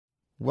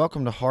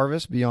Welcome to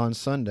Harvest Beyond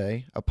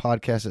Sunday, a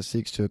podcast that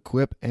seeks to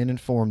equip and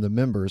inform the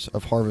members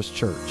of Harvest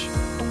Church.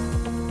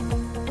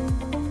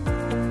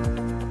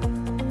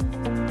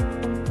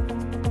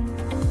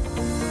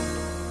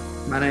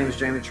 My name is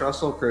Jamie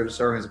Trussell, privileged to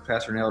serve as a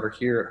pastor and elder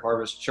here at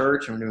Harvest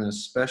Church. I'm doing a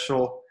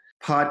special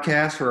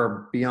podcast for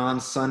our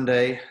Beyond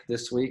Sunday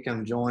this week.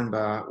 I'm joined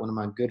by one of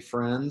my good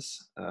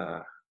friends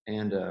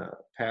and a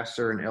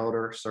pastor and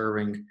elder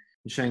serving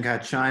in Shanghai,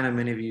 China.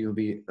 Many of you will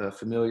be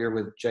familiar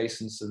with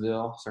Jason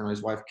Seville, certainly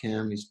his wife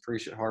Kim. He's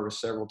preached at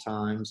Harvest several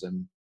times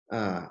and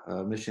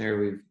a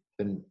missionary we've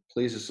been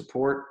pleased to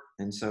support.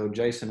 And so,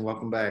 Jason,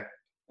 welcome back.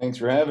 Thanks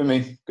for having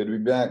me. Good to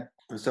be back.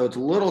 So it's a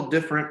little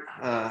different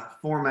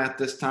format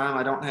this time.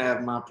 I don't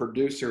have my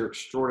producer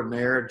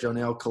extraordinaire,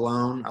 Jonelle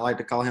Colon. I like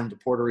to call him the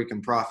Puerto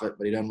Rican prophet,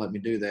 but he doesn't let me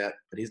do that.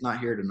 But he's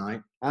not here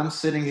tonight. I'm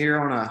sitting here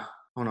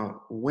on a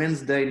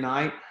Wednesday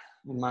night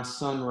in my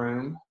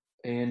sunroom,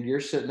 and you're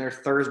sitting there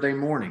Thursday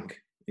morning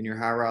in your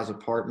high-rise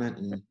apartment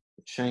in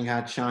Shanghai,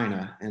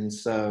 China. And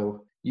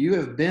so you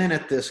have been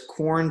at this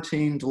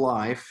quarantined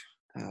life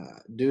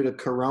due to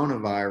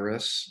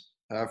coronavirus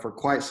for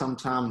quite some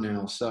time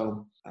now.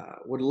 So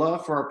would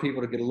love for our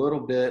people to get a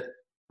little bit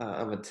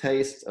of a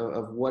taste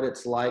of what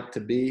it's like to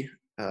be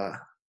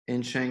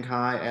in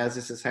Shanghai as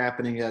this is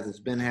happening, as it's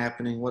been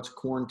happening. What's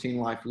quarantine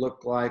life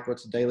look like?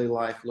 What's daily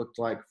life looked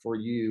like for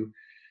you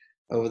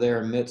over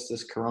there amidst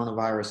this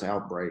coronavirus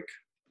outbreak?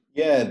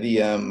 Yeah,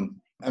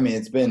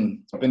 it's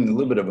been a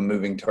little bit of a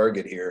moving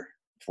target here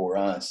for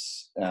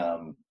us.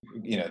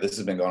 This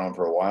has been going on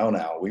for a while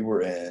now. We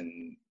were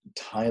in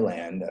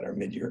Thailand at our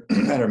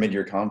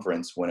mid-year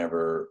conference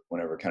whenever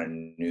kind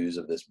of news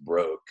of this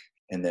broke,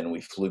 and then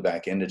we flew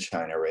back into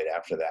China right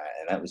after that,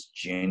 and that was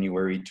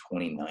January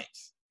 29th.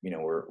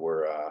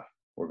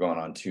 We're going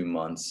on 2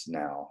 months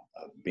now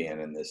of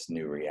being in this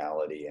new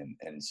reality,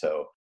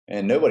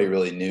 and nobody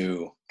really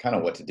knew kind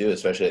of what to do,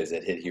 especially as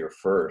it hit here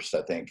first.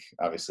 I think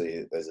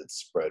obviously as it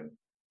spread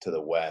to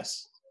the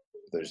west,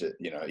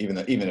 even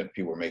if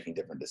people were making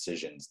different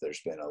decisions, there's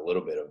been a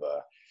little bit of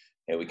a,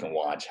 hey, we can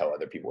watch how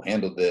other people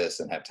handled this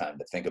and have time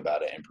to think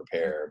about it and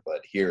prepare. But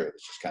here it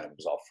was just it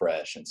was all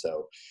fresh. And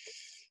so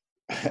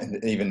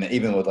even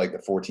with like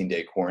the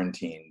 14-day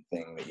quarantine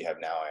thing that you have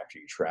now after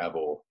you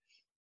travel,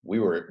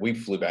 we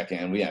flew back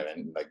in. We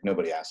haven't,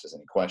 nobody asked us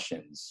any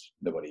questions.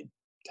 Nobody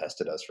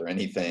tested us for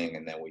anything.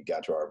 And then we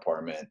got to our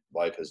apartment,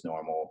 life is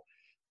normal,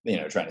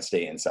 trying to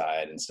stay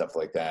inside and stuff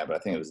like that. But I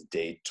think it was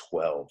day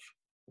 12.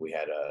 We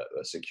had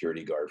a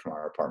security guard from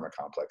our apartment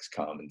complex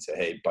come and say,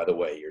 hey, by the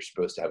way, you're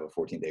supposed to have a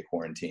 14-day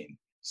quarantine.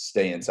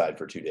 Stay inside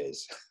for 2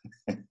 days.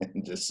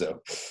 Just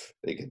so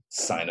they could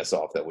sign us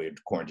off that we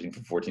had quarantined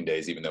for 14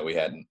 days, even though we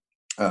hadn't.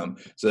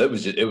 So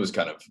it was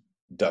kind of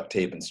duct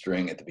tape and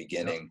string at the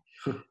beginning.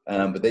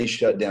 But they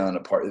shut down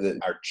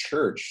our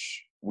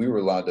church. We were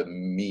allowed to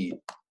meet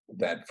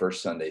that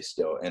first Sunday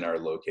still in our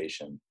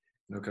location.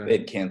 Okay. They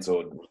had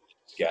canceled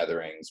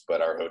gatherings,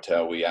 but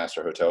we asked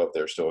our hotel if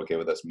they're still okay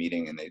with us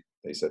meeting, and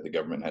they said the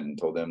government hadn't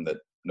told them that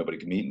nobody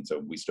could meet, and so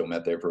we still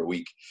met there for a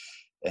week.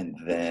 And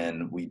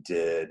then we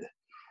did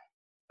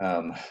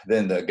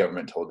then the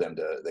government told them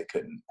they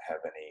couldn't have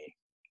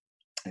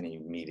any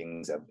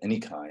meetings of any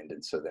kind,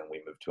 and so then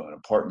we moved to an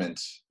apartment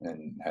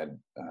and had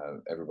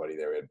everybody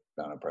there. Had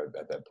probably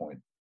at that point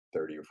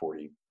 30 or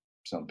 40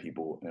 some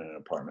people in an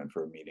apartment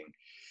for a meeting,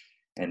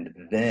 and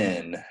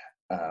then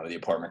the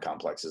apartment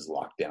complex is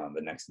locked down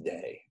the next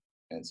day.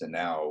 And so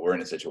now we're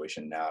in a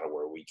situation now to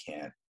where we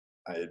can't,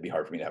 it'd be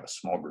hard for me to have a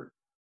small group.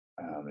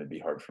 It'd be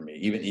hard for me,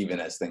 even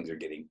as things are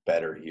getting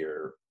better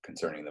here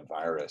concerning the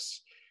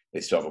virus,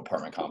 they still have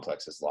apartment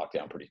complexes locked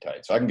down pretty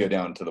tight. So I can go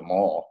down to the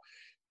mall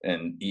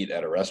and eat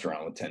at a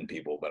restaurant with 10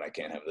 people, but I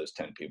can't have those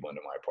 10 people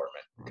into my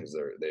apartment because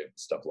they have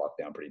stuff locked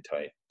down pretty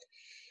tight.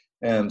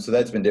 So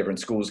that's been different.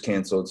 School's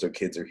canceled, so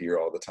kids are here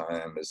all the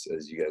time,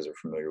 as you guys are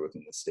familiar with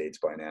in the States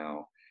by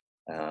now.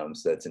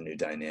 So that's a new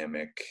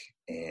dynamic.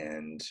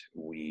 And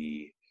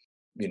we,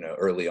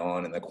 early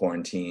on in the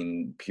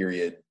quarantine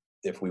period,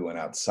 if we went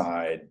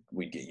outside,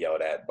 we'd get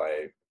yelled at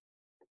by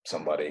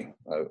somebody,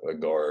 a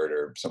guard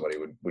or somebody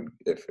would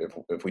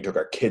if we took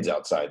our kids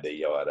outside, they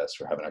yell at us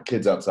for having our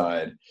kids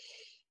outside.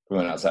 If we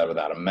went outside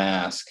without a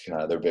mask,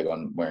 they're big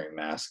on wearing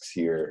masks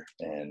here,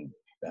 and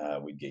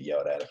we'd get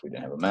yelled at if we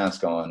didn't have a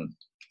mask on.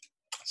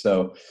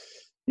 So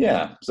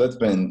yeah, so that's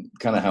been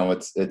kind of how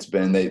it's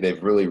been.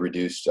 They've really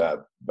reduced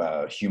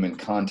human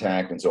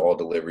contact, and so all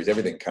deliveries,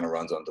 everything kind of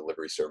runs on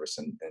delivery service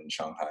in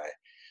Shanghai,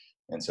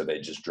 and so they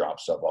just drop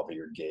stuff off at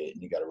your gate,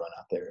 and you got to run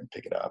out there and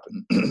pick it up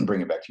and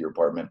bring it back to your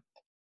apartment.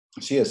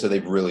 So yeah, so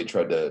they've really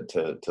tried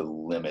to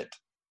limit,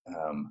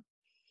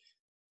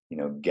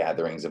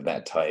 gatherings of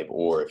that type.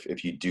 Or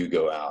if you do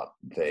go out,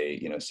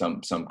 they,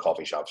 some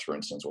coffee shops, for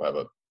instance, will have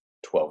a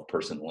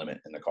 12-person limit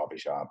in the coffee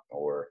shop,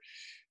 or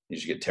you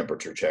just get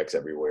temperature checks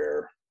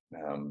everywhere.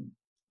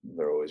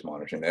 They're always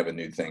monitoring. They have a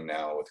new thing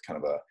now with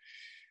kind of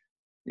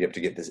you have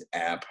to get this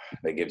app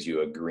that gives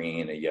you a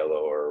green, a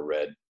yellow, or a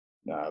red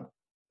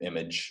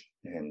image,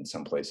 and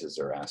some places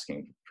are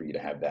asking for you to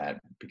have that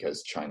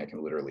because China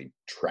can literally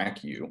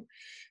track you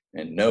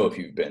and know if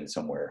you've been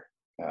somewhere,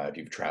 if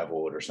you've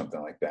traveled or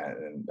something like that.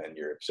 And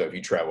so if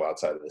you travel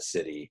outside of the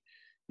city,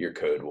 your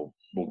code will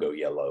go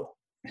yellow.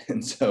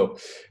 And so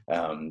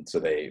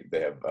they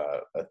have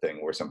a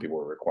thing where some people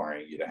are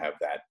requiring you to have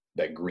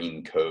that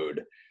green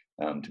code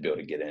to be able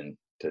to get in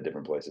to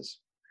different places.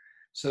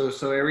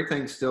 So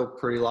everything's still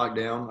pretty locked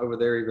down over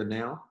there even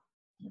now?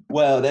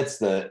 Well, that's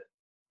the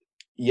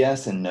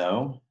yes and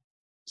no.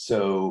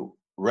 So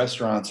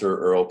restaurants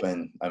are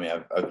open. I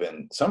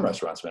mean, some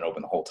restaurants have been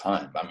open the whole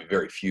time. I mean,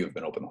 very few have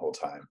been open the whole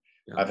time.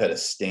 Yeah. I've had a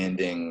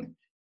standing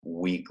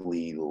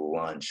weekly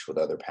lunch with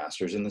other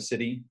pastors in the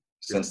city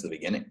since the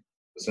beginning.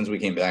 Since we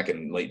came back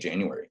in late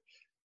January,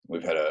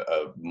 we've had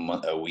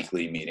a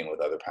weekly meeting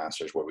with other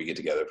pastors where we get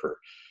together for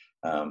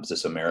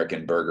this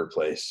American burger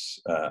place,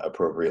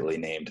 appropriately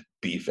named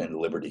Beef and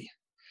Liberty.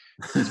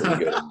 So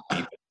we go to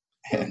Beef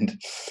and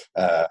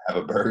have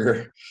a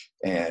burger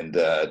and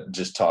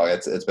just talk.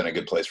 It's been a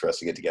good place for us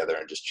to get together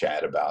and just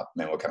chat about,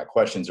 man, what kind of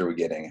questions are we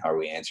getting? How are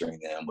we answering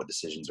them? What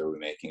decisions are we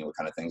making? What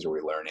kind of things are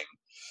we learning?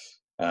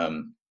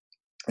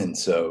 And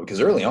so,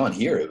 because early on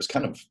here, it's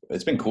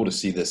been cool to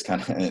see this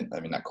kind of, I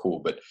mean, not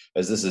cool, but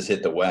as this has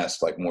hit the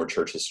West, like more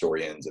church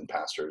historians and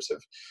pastors have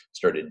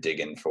started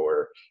digging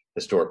for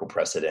historical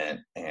precedent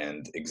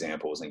and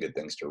examples and good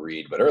things to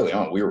read. But early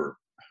on, or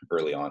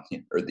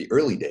the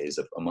early days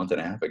of a month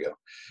and a half ago,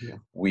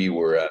 we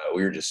were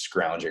just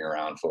scrounging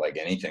around for like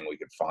anything we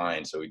could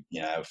find. So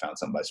I found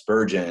something by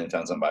Spurgeon,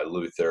 found something by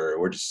Luther.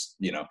 We're just,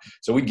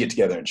 so we'd get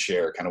together and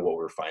share kind of what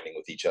we're finding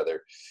with each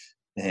other.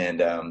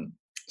 And,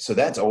 so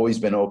that's always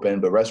been open,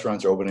 but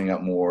restaurants are opening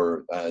up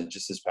more.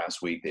 Just this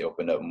past week, they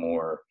opened up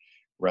more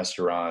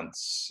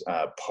restaurants,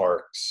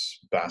 parks,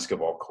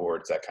 basketball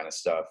courts, that kind of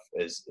stuff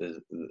is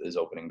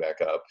opening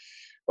back up.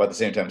 But at the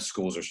same time,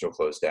 schools are still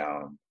closed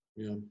down.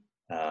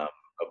 Yeah.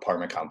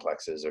 Apartment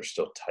complexes are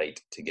still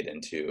tight to get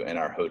into, and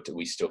our hotel,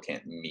 we still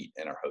can't meet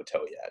in our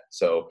hotel yet.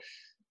 So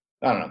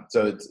I don't know.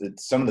 So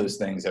it's some of those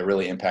things that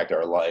really impact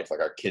our life,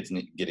 like our kids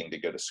getting to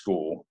go to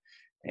school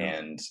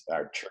and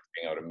our church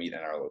being able to meet in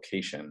our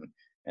location,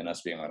 and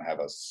us being able to have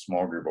a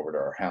small group over to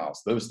our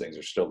house. Those things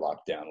are still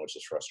locked down, which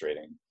is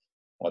frustrating.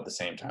 Well, at the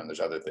same time, there's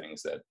other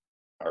things that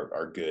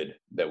are good,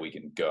 that we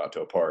can go out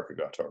to a park or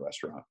go out to a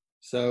restaurant.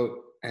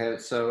 So have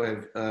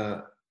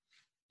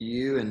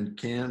you and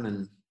Kim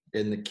and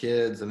the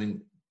kids, I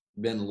mean,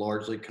 been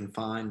largely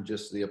confined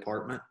just to the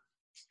apartment?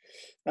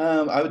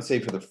 I would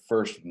say for the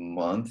first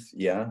month,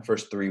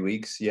 first 3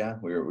 weeks,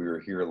 we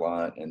were here a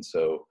lot, and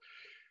so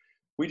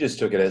we just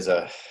took it as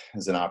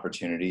an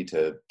opportunity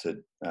to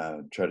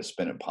try to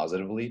spin it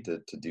positively,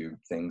 to do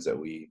things that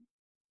we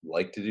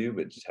like to do,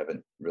 but just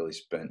haven't really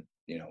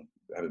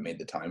haven't made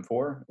the time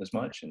for as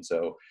much. And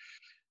so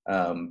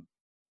a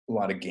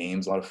lot of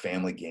games, a lot of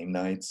family game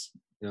nights,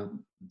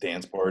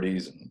 dance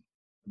parties, and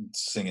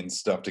singing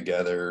stuff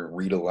together,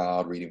 read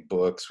aloud, reading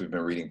books. We've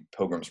been reading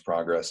Pilgrim's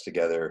Progress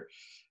together.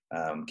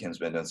 Kim's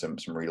been doing some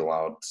read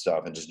aloud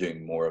stuff and just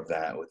doing more of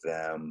that with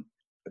them.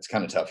 It's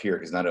kind of tough here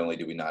because not only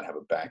do we not have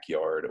a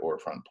backyard or a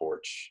front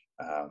porch,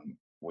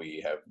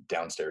 we have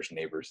downstairs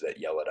neighbors that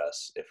yell at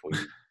us if we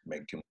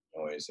make too much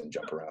noise and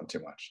jump around too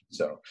much.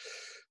 So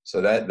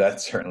that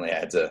certainly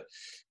adds a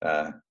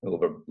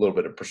little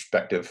bit of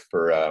perspective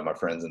for my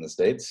friends in the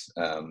States.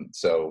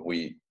 So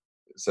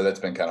that's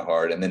been kind of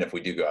hard. And then if we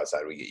do go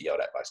outside, we get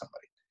yelled at by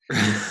somebody.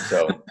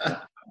 So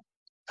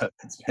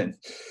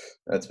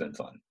that's been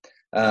fun.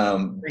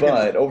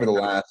 But over the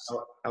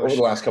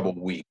last couple of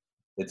weeks,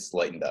 it's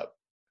lightened up.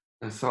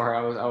 Sorry,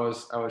 I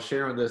was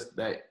sharing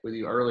that with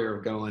you earlier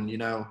of going,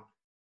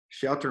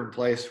 shelter in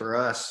place for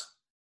us.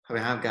 I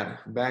mean, I've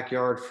got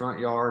backyard, front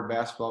yard,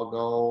 basketball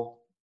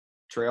goal,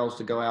 trails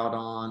to go out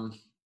on.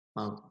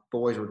 My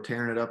boys were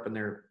tearing it up in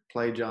their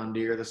play John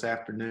Deere this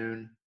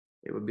afternoon.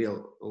 It would be a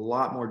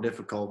lot more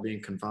difficult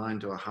being confined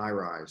to a high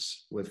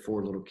rise with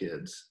 4 little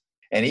kids.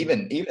 And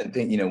even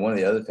think, one of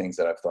the other things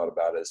that I've thought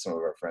about as some of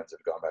our friends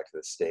have gone back to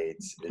the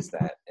States is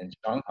that in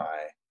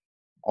Shanghai,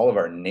 all of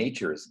our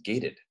nature is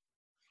gated.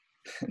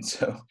 And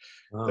so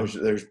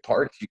there's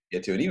parks you can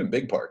get to, and even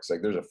big parks.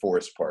 Like there's a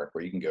forest park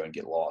where you can go and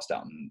get lost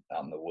out in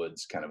the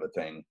woods kind of a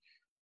thing.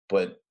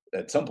 But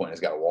at some point it's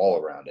got a wall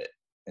around it.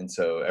 And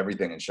so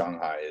everything in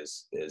Shanghai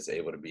is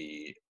able to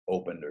be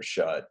opened or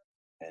shut.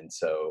 And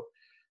so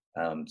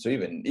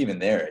even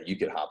there you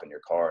could hop in your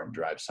car and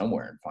drive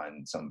somewhere and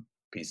find some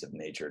piece of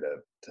nature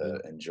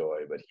to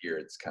enjoy. But here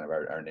it's kind of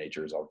our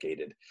nature is all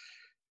gated.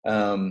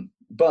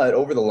 But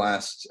over the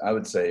last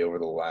 3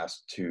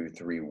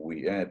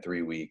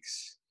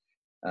 weeks,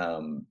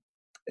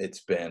 it's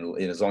been,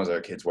 as long as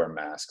our kids wear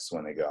masks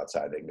when they go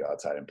outside, they can go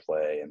outside and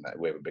play. And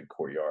we have a big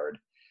courtyard.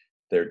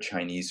 Their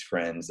Chinese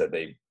friends that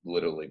they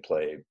literally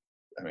play.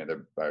 I mean,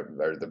 their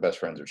best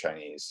friends are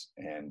Chinese,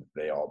 and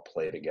they all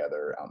play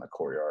together on the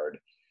courtyard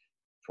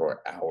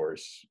for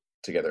hours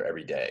together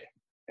every day.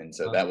 And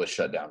so that was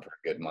shut down for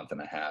a good month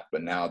and a half.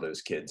 But now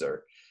those kids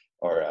are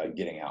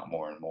getting out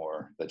more and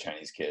more, the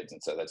Chinese kids,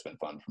 and so that's been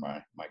fun for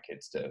my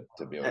kids to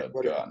be able to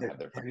go out and have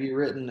their fun. Have you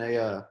written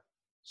a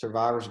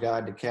survivor's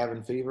guide to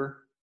cabin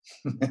fever?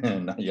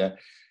 Not yet.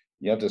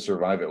 You have to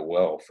survive it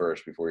well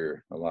first before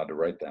you're allowed to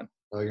write that.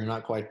 Oh, you're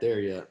not quite there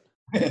yet.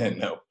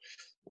 No.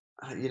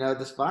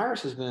 This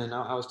virus has been.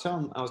 I was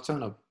telling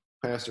a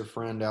pastor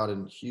friend out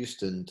in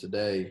Houston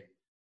today,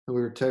 who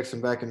we were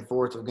texting back and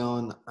forth of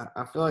going.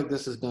 I feel like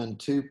this has done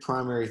two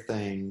primary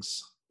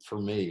things for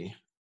me,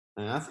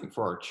 and I think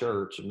for our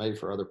church and maybe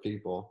for other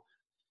people.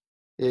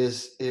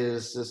 Is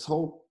this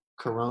whole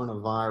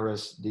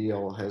coronavirus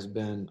deal has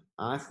been,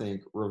 I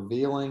think,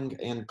 revealing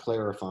and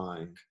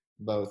clarifying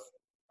both.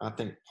 I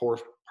think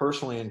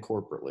personally and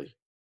corporately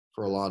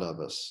for a lot of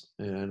us.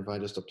 And if I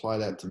just apply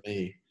that to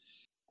me,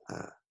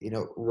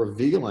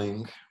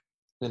 revealing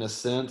in a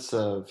sense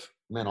of,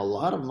 man, a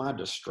lot of my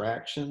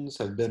distractions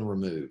have been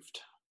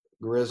removed.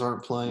 Grizz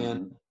aren't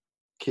playing, Mhm.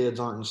 kids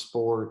aren't in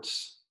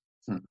sports.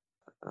 Hmm.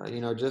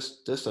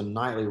 Just a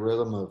nightly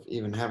rhythm of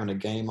even having a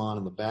game on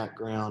in the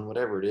background,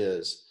 whatever it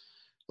is.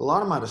 A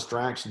lot of my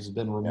distractions have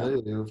been Yeah.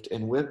 removed,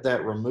 and with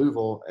that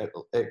removal,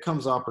 it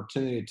comes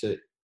opportunity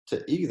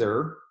to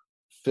either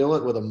fill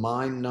it with a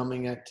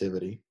mind-numbing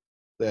activity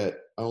that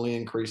only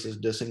increases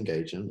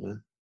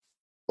disengagement,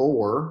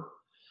 or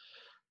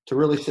to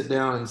really sit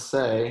down and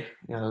say,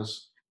 I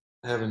was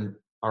having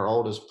our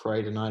oldest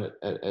pray tonight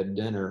at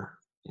dinner,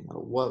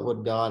 what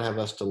would God have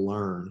us to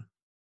learn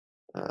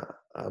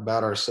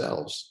about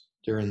ourselves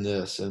during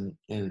this? And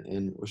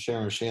was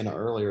sharing with Shanna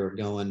earlier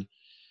going,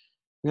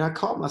 I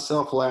caught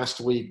myself last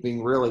week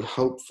being really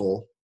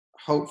hopeful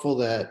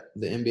that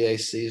the NBA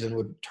season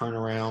would turn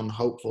around,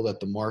 hopeful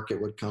that the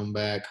market would come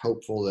back,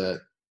 hopeful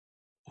that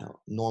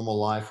normal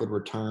life would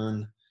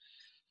return.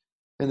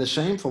 And the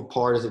shameful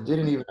part is it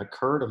didn't even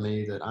occur to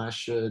me that I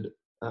should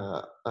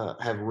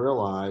have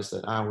realized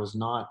that I was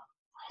not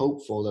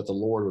hopeful that the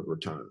Lord would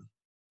return.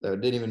 That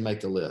it didn't even make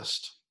the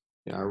list.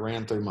 I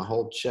ran through my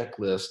whole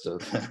checklist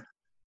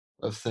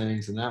of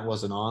things, and that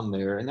wasn't on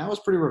there. And that was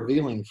pretty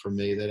revealing for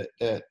me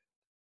that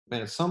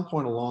man, at some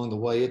point along the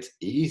way, it's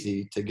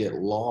easy to get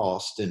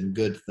lost in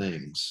good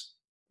things.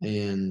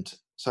 And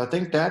so I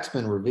think that's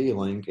been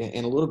revealing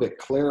and a little bit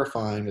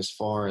clarifying as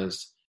far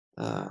as,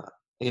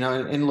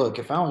 and look,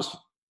 if I was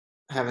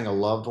having a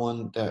loved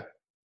one that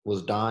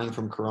was dying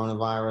from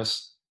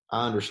coronavirus,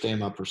 I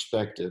understand my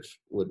perspective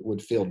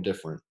would feel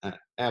different.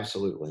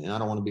 Absolutely. And I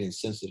don't want to be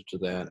insensitive to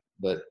that,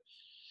 but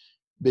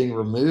being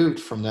removed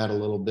from that a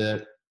little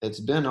bit, it's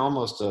been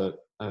almost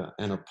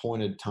an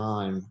appointed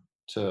time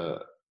to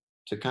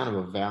kind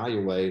of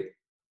evaluate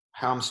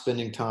how I'm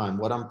spending time,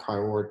 what I'm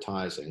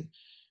prioritizing,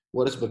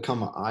 what has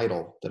become an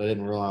idol that I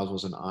didn't realize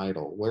was an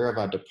idol. Where have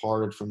I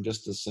departed from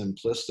just the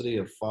simplicity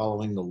of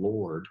following the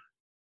Lord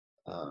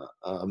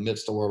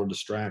amidst a world of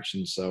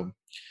distractions? So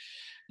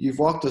you've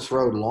walked this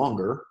road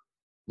longer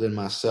than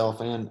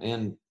myself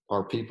and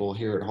our people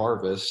here at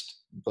Harvest,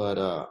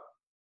 but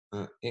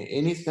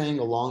anything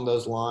along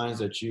those lines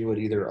that you would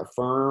either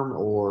affirm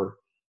or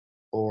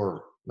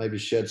maybe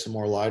shed some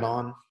more light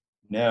on?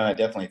 No, I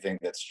definitely think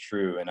that's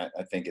true, and I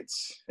think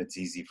it's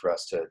easy for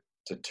us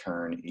to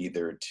turn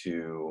either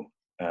to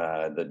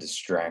the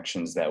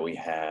distractions that we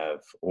have,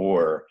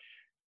 or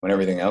when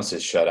everything else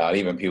is shut out.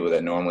 Even people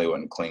that normally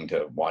wouldn't cling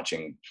to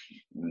watching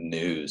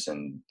news,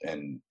 and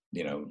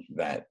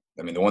that.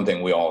 I mean, the one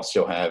thing we all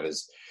still have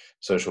is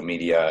social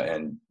media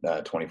and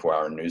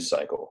 24-hour news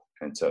cycle,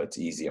 and so it's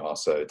easy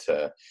also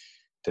to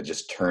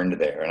just turn to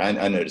there. And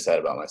I noticed that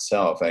about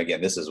myself. And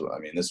again, this is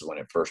when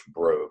it first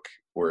broke.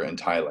 We're in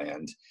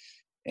Thailand,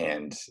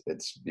 and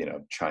it's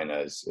China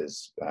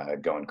is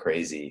going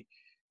crazy,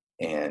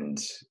 and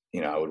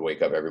I would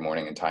wake up every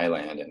morning in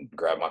Thailand and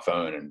grab my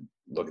phone and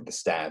look at the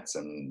stats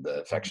and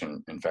the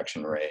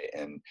infection rate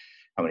and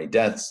how many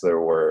deaths there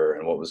were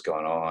and what was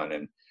going on.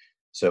 And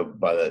so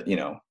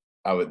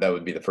that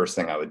would be the first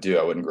thing I would do.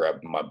 I wouldn't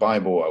grab my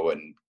Bible. I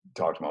wouldn't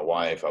talk to my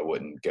wife. I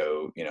wouldn't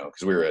go,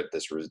 because we were at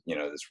this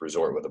this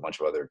resort with a bunch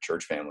of other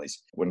church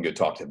families. Wouldn't go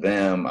talk to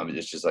them. I mean,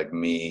 it's just like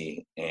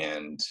me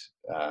and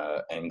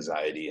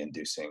anxiety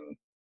inducing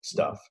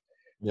stuff.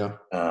 Yeah.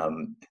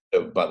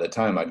 So by the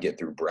time I'd get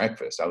through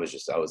breakfast, I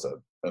was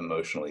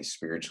emotionally,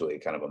 spiritually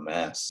kind of a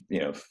mess,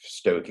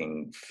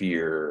 stoking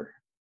fear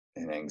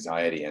and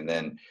anxiety. And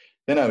then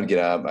I would get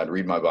up, I'd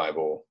read my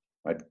Bible,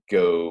 I'd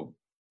go,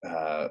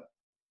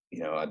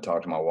 I'd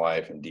talk to my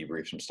wife and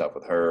debrief some stuff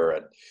with her.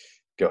 I'd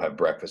go have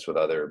breakfast with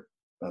other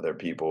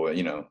people,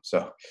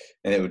 so,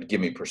 and it would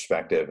give me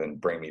perspective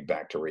and bring me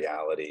back to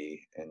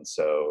reality. And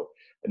so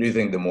I do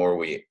think the more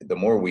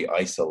we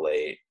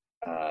isolate,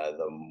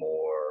 the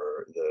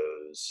more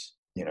those,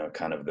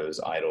 kind of those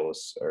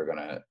idols are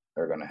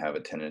gonna have a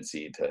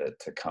tendency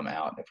to come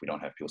out if we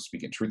don't have people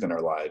speaking truth in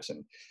our lives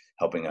and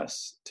helping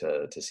us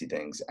to see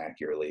things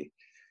accurately.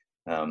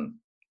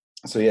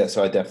 So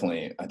I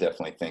definitely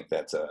think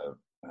that's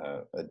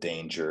a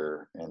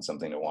danger and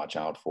something to watch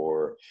out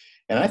for.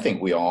 And I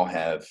think we all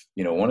have,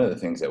 one of the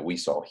things that we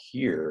saw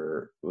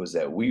here was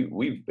that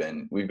we've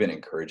been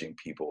encouraging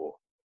people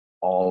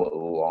all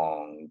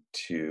along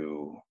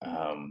to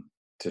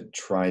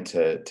try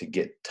to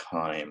get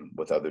time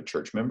with other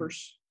church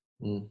members.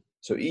 Mm.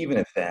 So even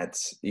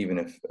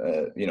if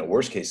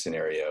worst case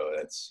scenario,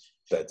 that's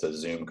that's a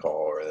Zoom call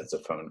or that's a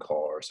phone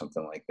call or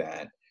something like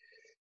that.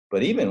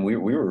 But even we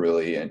were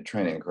really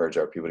trying to encourage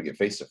our people to get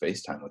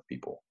face-to-face time with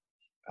people.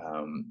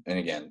 And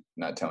again,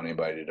 not telling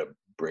anybody to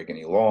break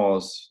any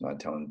laws, not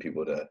telling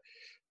people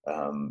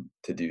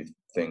to do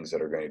things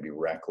that are going to be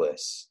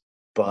reckless.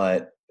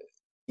 But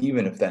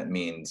even if that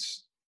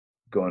means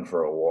going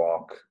for a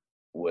walk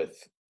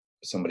with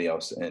somebody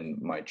else in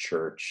my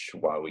church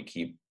while we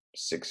keep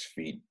 6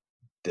 feet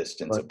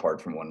distance Right.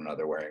 apart from one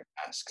another wearing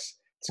masks,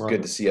 it's Right.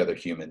 good to see other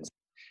humans,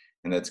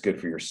 and that's good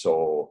for your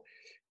soul.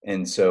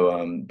 And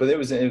so, but it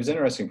was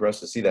interesting for us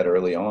to see that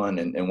early on.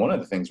 And one of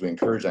the things I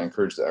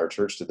encouraged our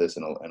church to this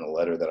in a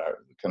letter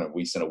that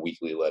we sent a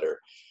weekly letter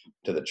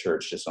to the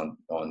church just on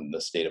the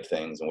state of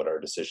things and what our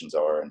decisions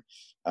are. And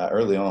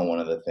early on, one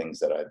of the things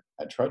that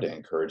I tried to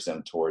encourage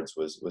them towards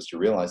was to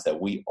realize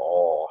that we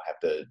all have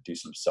to do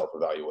some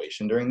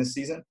self-evaluation during this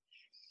season.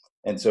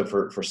 And so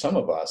for some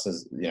of us,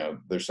 as you know,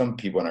 there's some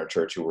people in our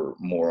church who are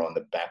more on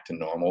the back to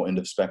normal end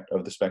of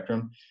the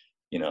spectrum.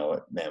 You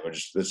know, man,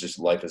 it's just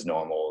life is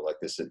normal like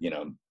this, you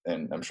know,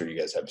 and I'm sure you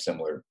guys have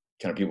similar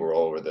kind of people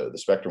all over the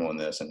spectrum on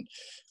this. And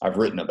I've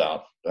written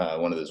about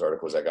one of those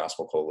articles at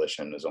Gospel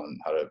Coalition is on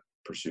how to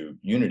pursue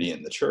unity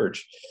in the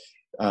church.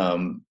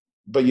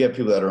 But you have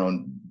people that are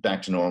on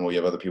back to normal. You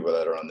have other people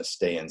that are on the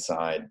stay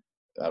inside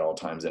at all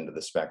times end of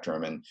the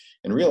spectrum, and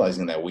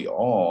realizing that we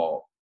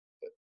all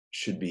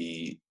should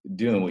be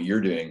doing what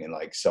you're doing and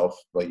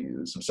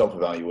some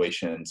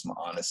self-evaluation, some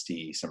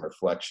honesty, some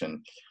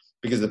reflection.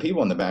 Because the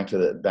people on the back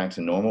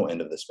to normal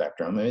end of the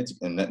spectrum,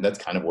 that's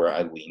kind of where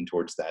I lean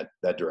towards that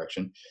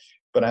direction.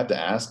 But I have to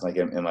ask, like,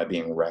 am I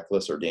being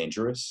reckless or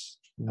dangerous?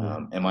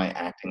 Am I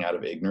acting out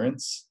of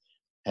ignorance?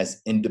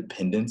 Has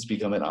independence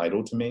become an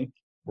idol to me?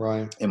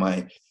 Right. Am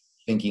I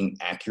thinking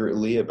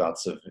accurately about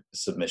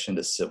submission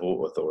to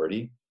civil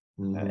authority?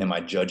 Am I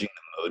judging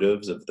the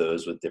motives of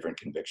those with different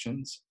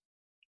convictions?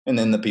 And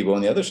then the people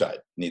on the other side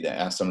need to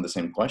ask some of the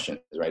same questions,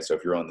 right? So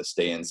if you're on the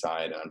stay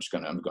inside,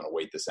 and I'm going to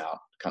wait this out,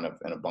 kind of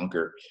in a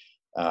bunker,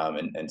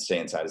 and stay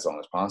inside as long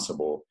as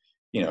possible.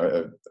 You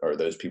know, are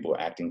those people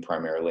acting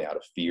primarily out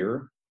of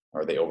fear?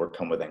 Are they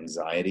overcome with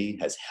anxiety?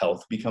 Has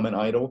health become an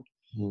idol?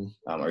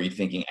 Are you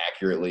thinking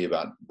accurately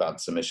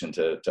about submission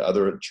to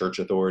other church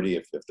authority?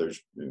 If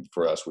there's,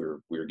 for us, we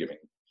were giving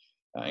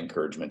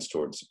encouragements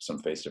towards some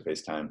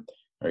face-to-face time.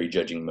 Are you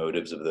judging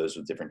motives of those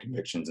with different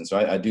convictions? And so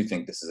I do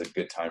think this is a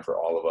good time for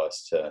all of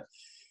us to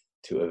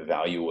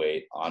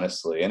evaluate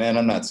honestly. And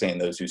I'm not saying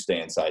those who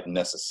stay inside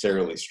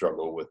necessarily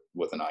struggle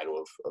with an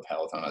idol of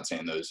health. I'm not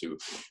saying those who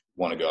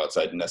want to go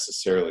outside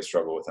necessarily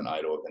struggle with an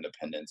idol of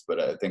independence. But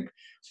I think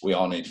we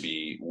all need to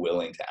be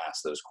willing to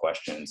ask those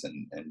questions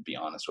and be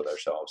honest with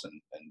ourselves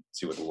and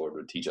see what the Lord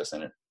would teach us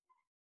in it.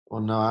 Well,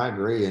 no, I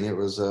agree. And it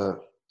was,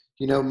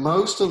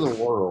 most of the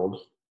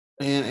world,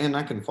 and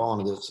I can fall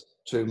into this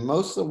too,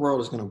 most of the world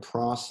is going to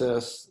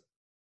process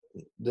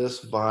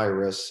this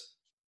virus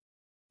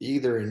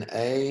either in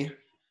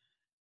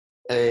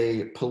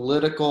a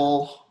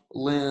political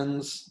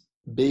lens,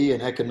 B,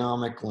 an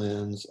economic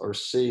lens, or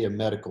C, a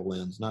medical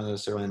lens, not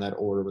necessarily in that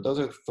order, but those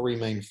are the three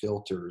main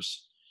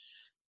filters.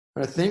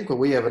 But I think what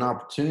we have an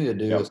opportunity to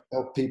do is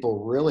help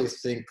people really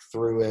think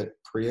through it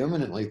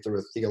preeminently through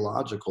a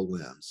theological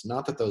lens.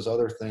 Not that those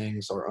other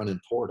things are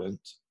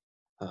unimportant.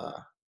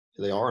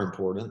 They are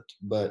important,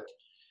 but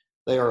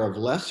they are of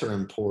lesser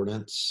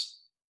importance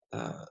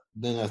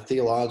than a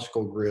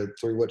theological grid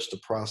through which to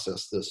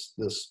process this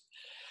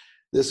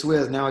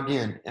with. Now,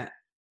 again,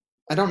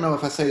 I don't know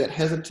if I say that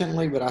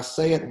hesitantly, but I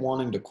say it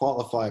wanting to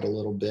qualify it a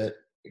little bit.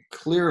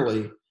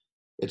 Clearly,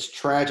 it's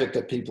tragic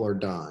that people are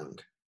dying.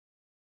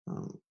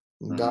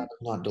 God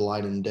does not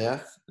delight in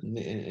death,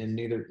 and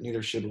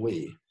neither should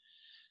we.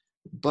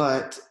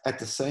 But at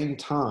the same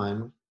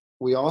time,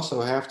 we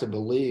also have to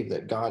believe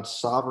that God's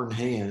sovereign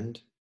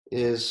hand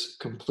is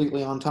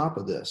completely on top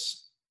of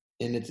this.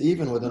 And it's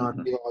even within our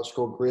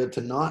theological grid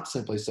to not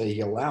simply say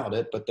he allowed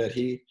it, but that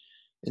he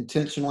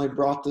intentionally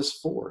brought this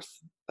forth.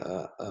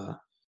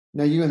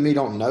 Now, you and me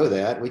don't know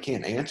that. We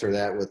can't answer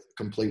that with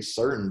complete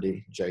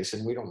certainty,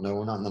 Jason. We don't know.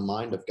 We're not in the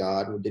mind of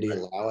God. Did he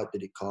allow it?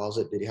 Did he cause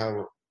it? Did he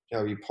how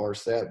you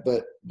parse that?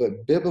 But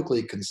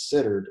biblically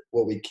considered,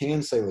 what we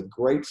can say with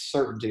great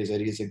certainty is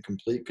that he's in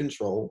complete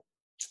control.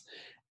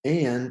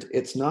 And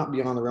it's not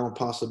beyond the realm of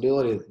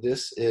possibility that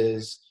this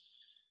is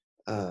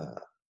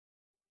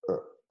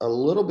a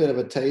little bit of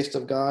a taste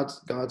of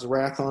God's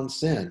wrath on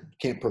sin.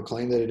 Can't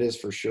proclaim that it is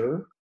for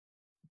sure,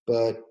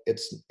 but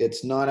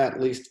it's not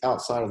at least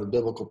outside of the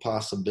biblical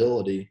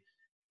possibility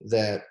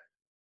that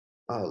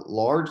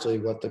largely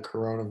what the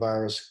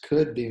coronavirus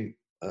could be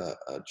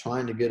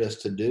trying to get us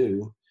to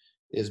do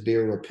is be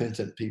a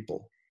repentant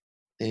people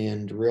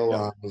and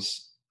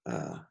realize,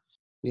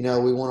 we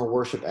want to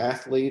worship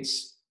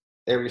athletes.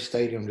 Every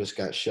stadium just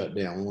got shut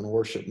down. We want to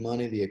worship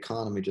money. The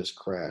economy just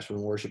crashed. We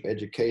want to worship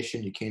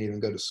education. You can't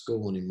even go to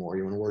school anymore.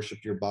 You want to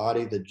worship your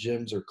body. The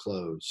gyms are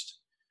closed.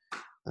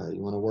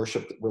 You want to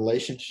worship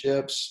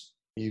relationships.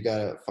 You got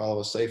to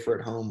follow a safer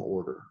at home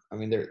order. I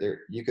mean,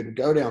 you could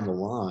go down the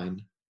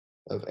line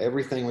of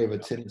everything we have a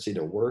tendency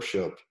to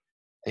worship.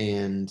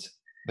 And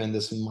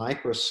this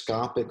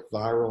microscopic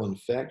viral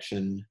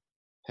infection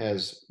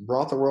has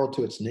brought the world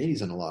to its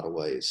knees in a lot of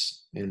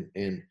ways. And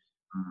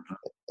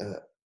uh,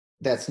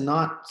 that's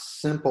not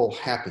simple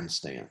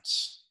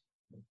happenstance.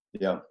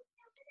 Yeah.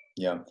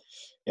 Yeah.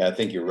 Yeah. I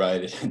think you're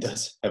right. It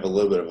does have a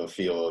little bit of a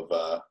feel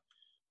of,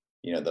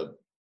 the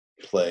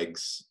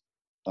plagues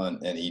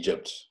in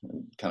Egypt,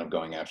 kind of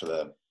going after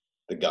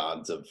the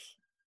gods of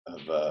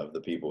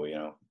the people,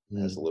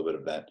 has a little bit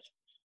of that.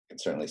 I can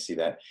certainly see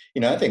that.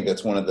 I think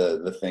that's one of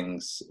the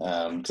things,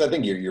 because I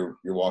think you're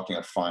walking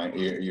a fine,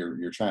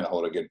 you're trying to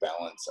hold a good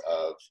balance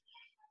of,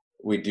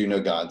 we do know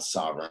God's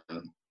sovereign.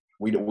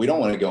 We don't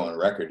want to go on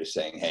record as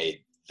saying,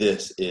 hey,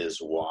 this is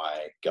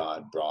why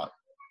God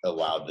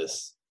allowed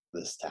this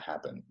to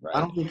happen, right?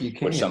 I don't think you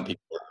can. Which some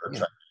people are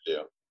trying to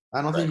do.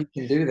 I don't think you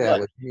can do that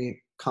with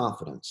any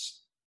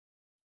confidence.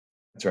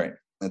 That's right.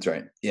 That's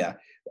right. Yeah.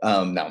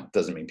 Now,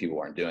 doesn't mean people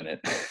aren't doing it.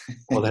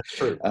 Well, that's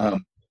true.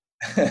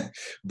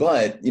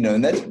 But,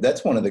 and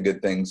that's one of the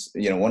good things,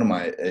 one of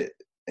my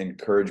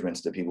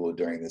encouragements to people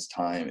during this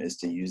time is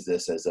to use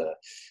this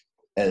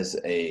as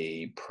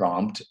a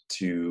prompt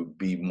to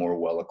be more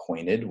well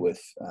acquainted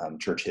with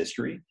church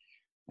history.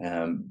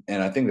 And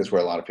I think that's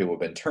where a lot of people have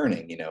been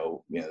turning,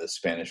 the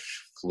Spanish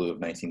flu of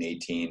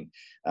 1918.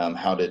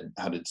 How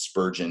did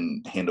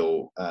Spurgeon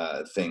handle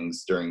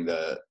things during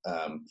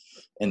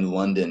in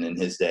London in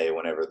his day,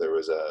 whenever there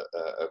was a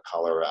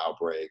cholera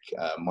outbreak?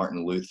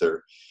 Martin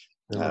Luther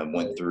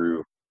went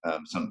through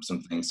some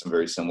things, some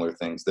very similar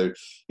things there.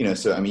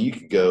 So you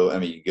could go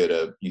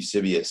to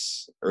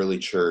Eusebius, early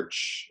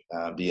church,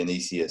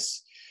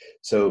 Dionysius.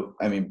 So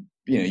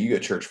you go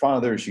church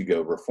fathers, you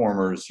go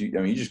reformers, you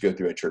just go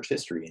through a church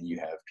history, and you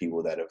have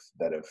people that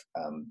have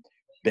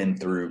been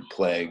through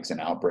plagues and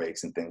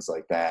outbreaks and things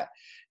like that.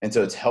 And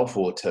so it's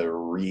helpful to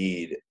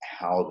read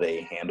how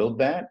they handled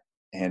that.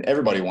 And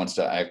everybody wants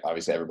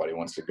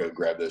to go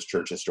grab those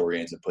church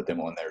historians and put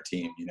them on their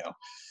team.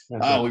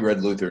 We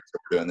read Luther, so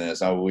we're doing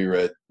this. We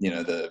read,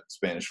 the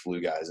Spanish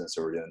flu guys, and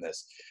so we're doing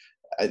this.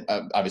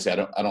 Obviously,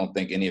 I don't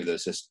think any of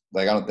those,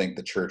 I don't think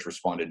the church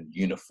responded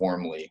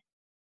uniformly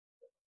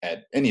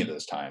at any of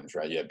those times,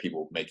 right? You have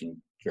people making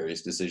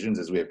various decisions,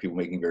 as we have people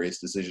making various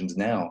decisions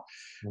now.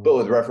 Mm-hmm. But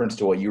with reference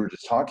to what you were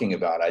just talking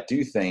about, I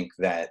do think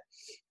that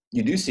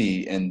you do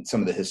see in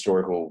some of the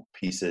historical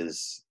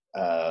pieces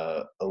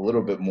a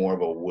little bit more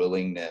of a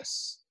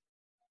willingness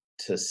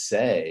to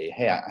say,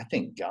 hey, I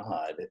think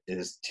God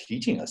is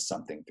teaching us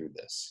something through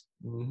this.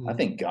 Mm-hmm. I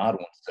think God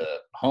wants to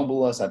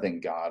humble us. I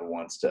think God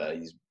wants to,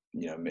 he's,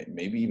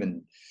 maybe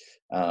even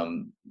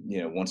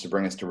wants to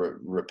bring us to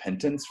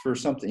repentance for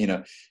something,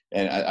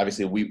 and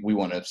obviously we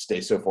want to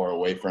stay so far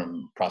away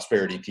from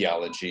prosperity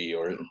theology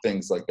or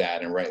things like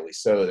that, and rightly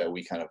so, that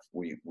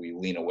we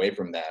lean away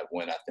from that,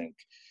 when I think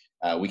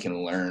we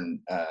can learn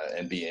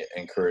and be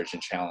encouraged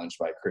and challenged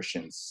by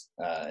Christians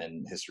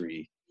in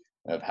history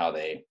of how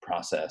they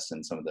process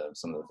and some of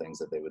the things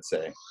that they would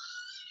say.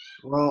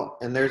 Well,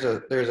 and there's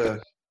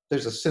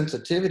a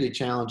sensitivity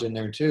challenge in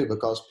there too,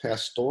 because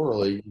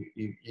pastorally,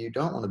 you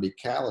don't want to be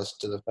callous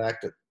to the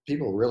fact that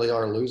people really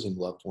are losing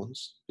loved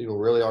ones. People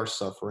really are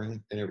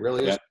suffering, and it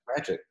really is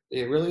tragic.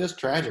 It really is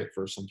tragic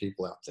for some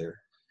people out there,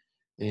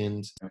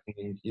 and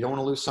you don't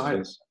want to lose sight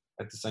of it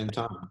at the same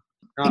time.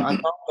 I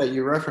thought that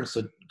you referenced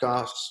the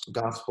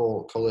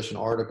Gospel Coalition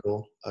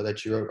article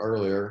that you wrote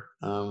earlier.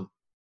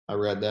 I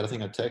read that. I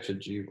think I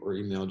texted you or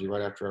emailed you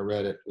right after I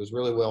read it. It was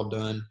really well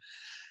done.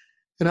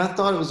 And I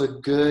thought it was a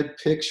good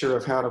picture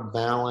of how to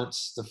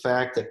balance the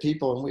fact that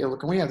people,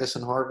 and we have this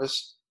in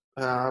Harvest.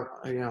 I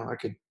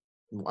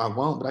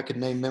won't, but I could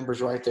name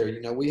members right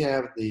there. We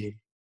have the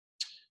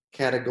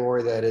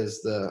category that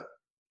is the,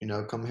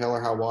 come hell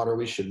or high water,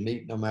 we should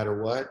meet no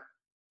matter what.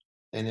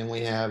 And then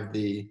we have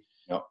the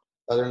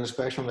other end of the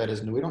spectrum that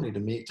is, we don't need to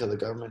meet till the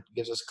government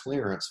gives us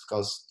clearance,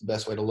 because the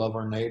best way to love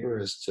our neighbor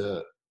is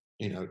to,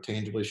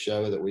 tangibly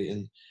show that we,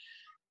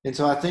 and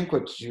so I think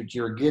what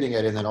you're getting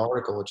at in that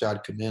article, which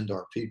I'd commend to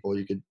our people,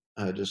 you could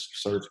just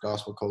search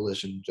Gospel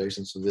Coalition,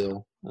 Jason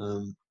Seville,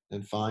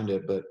 and find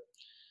it. But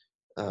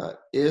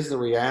is the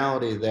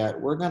reality that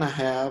we're going to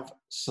have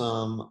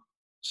some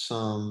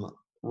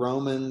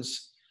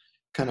Romans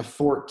kind of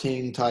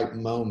 14 type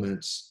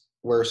moments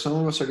where some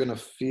of us are going to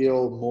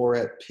feel more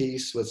at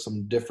peace with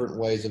some different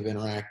ways of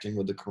interacting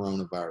with the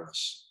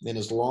coronavirus. And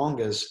as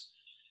long as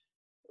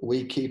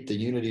we keep the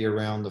unity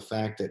around the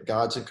fact that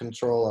God's in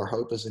control, our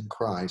hope is in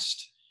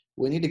Christ,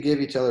 we need to give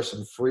each other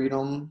some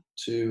freedom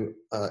to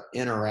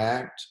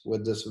interact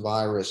with this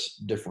virus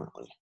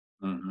differently.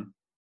 Mm-hmm.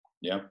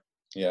 Yeah.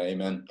 Yeah.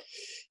 Amen.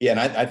 Yeah. And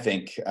I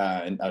think,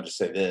 and I'll just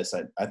say this,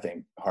 I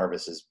think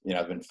Harvest is,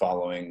 I've been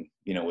following,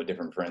 what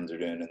different friends are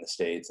doing in the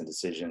States and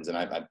decisions. And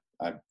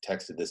I've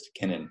texted this to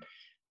Kenan,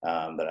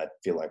 that I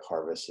feel like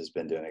Harvest has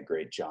been doing a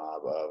great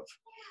job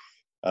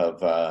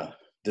of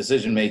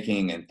decision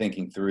making and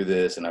thinking through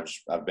this, and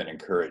I've been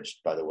encouraged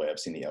by the way I've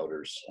seen the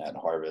elders at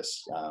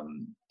Harvest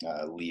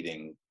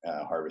leading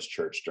Harvest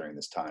Church during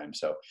this time.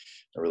 So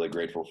I'm really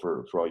grateful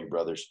for all you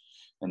brothers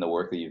and the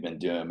work that you've been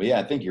doing. But yeah,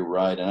 I think you're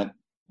right, and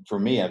for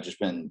me, I've just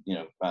been,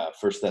 1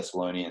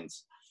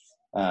 Thessalonians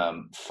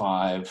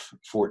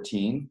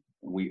 5:14.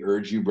 We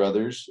urge you,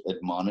 brothers,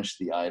 admonish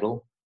the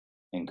idle,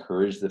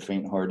 encourage the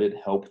faint-hearted,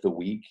 help the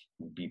weak,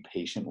 be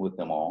patient with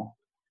them all.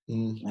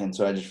 And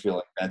so I just feel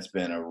like that's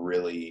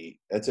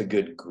a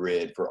good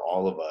grid for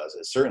all of us.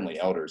 It's certainly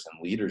elders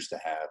and leaders to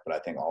have, but I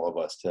think all of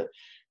us to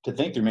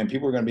think through, man,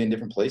 people are going to be in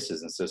different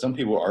places. And so some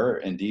people are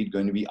indeed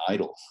going to be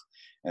idle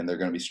and they're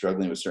going to be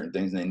struggling with certain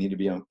things and they need to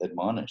be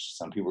admonished.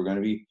 Some people are going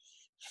to be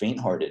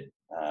faint-hearted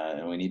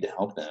and we need to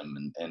help them.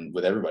 And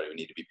with everybody, we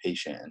need to be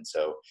patient. And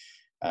so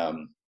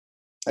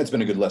that's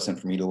been a good lesson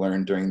for me to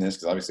learn during this,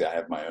 because obviously I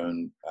have my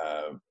own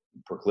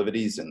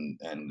proclivities and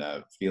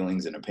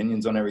feelings and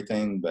opinions on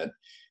everything, but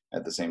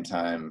at the same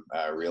time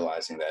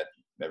realizing that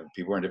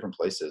people are in different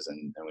places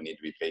and we need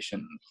to be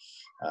patient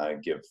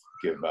and give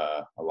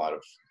a lot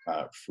of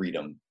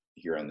freedom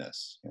here in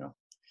this.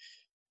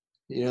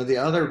 The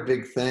other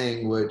big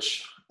thing,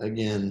 which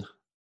again,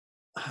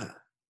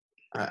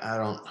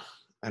 I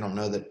don't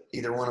know that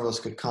either one of us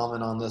could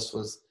comment on this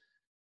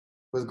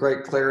with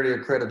great clarity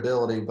or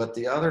credibility, but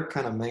the other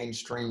kind of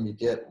mainstream you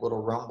get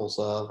little rumbles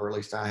of, or at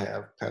least I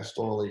have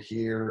pastorally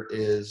here,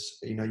 is,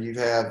 you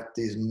have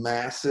these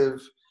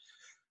massive,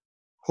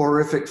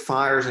 horrific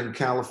fires in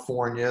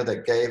California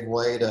that gave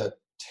way to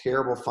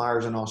terrible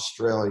fires in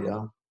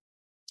Australia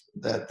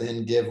that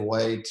then give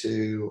way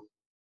to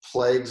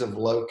plagues of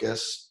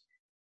locusts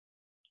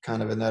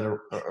kind of in that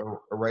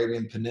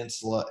Arabian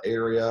Peninsula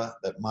area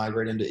that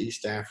migrate into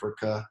East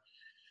Africa.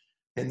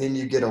 And then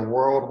you get a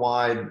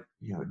worldwide,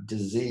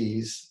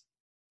 disease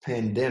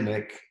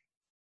pandemic,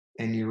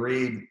 and you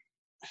read,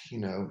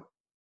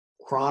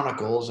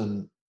 Chronicles,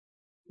 and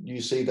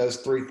you see those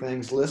three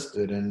things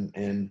listed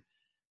in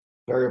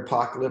very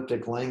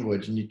apocalyptic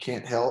language, and you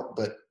can't help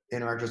but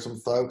interact with some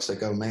folks that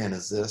go, man,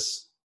 is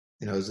this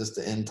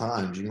the end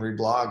times? You can read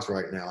blogs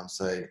right now and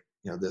say,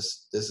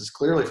 this is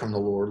clearly from the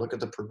Lord. Look at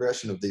the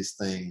progression of these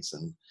things.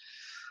 And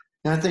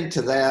I think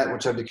to that,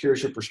 which I'd be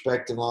curious your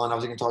perspective on, I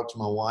was even talking to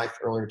my wife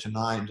earlier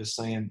tonight and just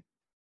saying,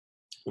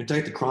 we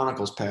take the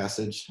Chronicles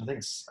passage. I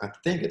think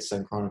it's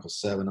 2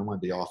 Chronicles 7. I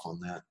might be off on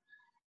that.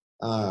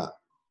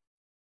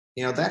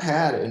 That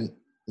had, in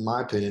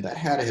my opinion, that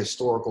had a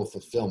historical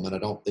fulfillment. I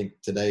don't think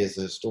today is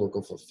a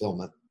historical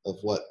fulfillment of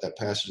what that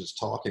passage is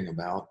talking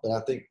about. But I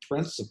think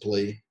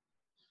principally,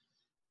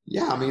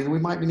 we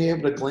might be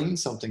able to glean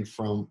something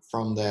from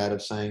that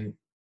of saying,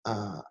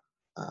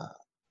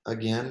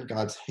 again,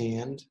 God's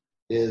hand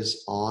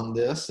is on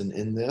this and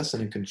in this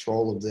and in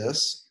control of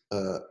this,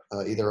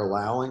 either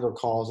allowing or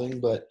causing.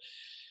 But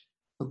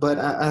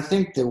I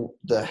think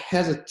the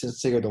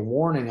hesitancy or the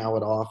warning I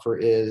would offer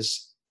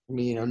is,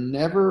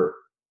 never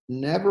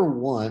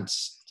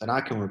once that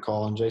I can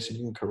recall, and Jason,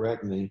 you can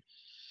correct me,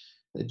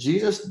 that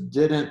Jesus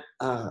didn't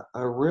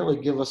really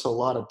give us a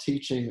lot of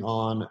teaching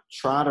on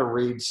try to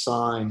read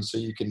signs so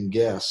you can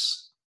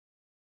guess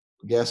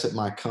at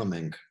my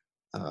coming.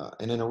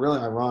 And in a really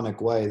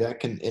ironic way, that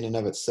can in and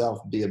of itself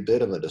be a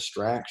bit of a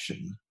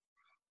distraction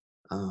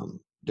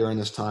during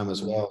this time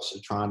as well. So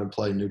trying to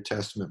play New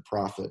Testament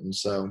prophet. And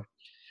so,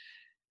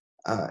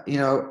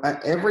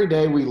 every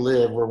day we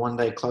live, we're one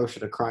day closer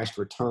to Christ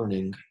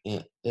returning.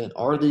 And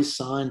are these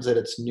signs that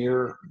it's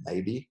near?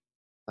 Maybe,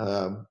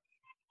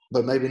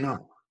 but maybe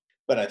not.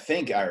 But I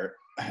think I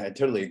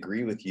totally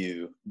agree with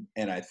you.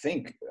 And I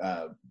think,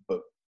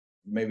 but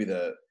maybe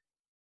the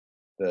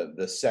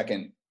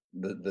second,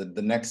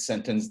 the next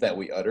sentence that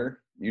we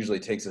utter usually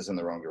takes us in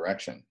the wrong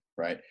direction,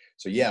 right?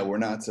 So we're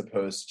not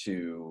supposed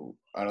to,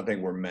 I don't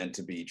think we're meant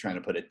to be trying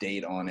to put a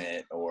date on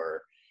it,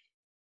 or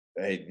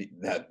hey,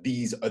 that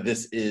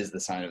this is the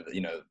sign of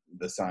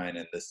the sign,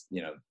 and this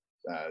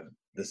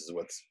this is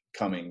what's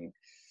coming.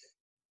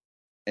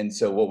 And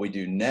so what we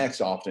do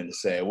next often to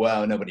say,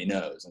 well, nobody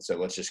knows, and so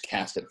let's just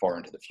cast it far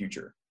into the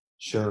future.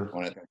 Sure.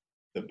 When I think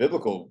the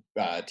biblical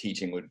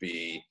teaching would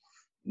be,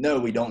 no,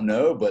 we don't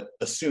know, but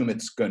assume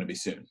it's going to be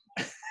soon.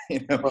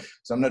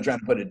 So I'm not trying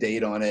to put a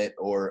date on it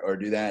or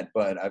do that,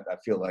 but I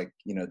feel like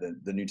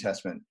the New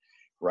Testament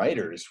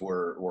writers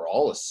were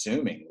all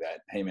assuming that,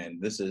 hey man,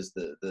 this is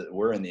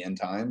we're in the end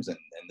times, and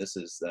this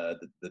is the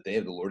day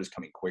of the Lord is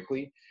coming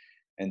quickly.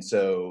 And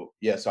so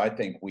so I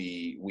think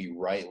we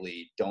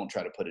rightly don't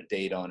try to put a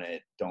date on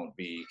it. Don't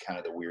be kind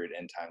of the weird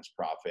end times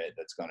prophet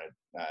that's going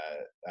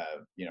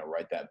to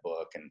write that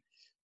book.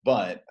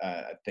 But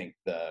I think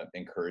the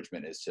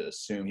encouragement is to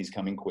assume he's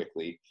coming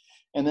quickly.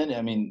 And then,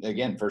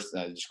 again,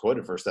 I just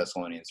quoted 1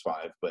 Thessalonians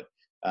 5, but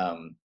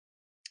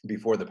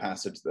before the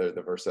passage,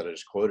 the verse that I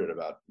just quoted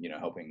about,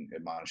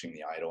 admonishing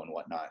the idle and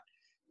whatnot,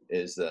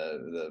 is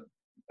the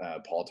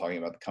Paul talking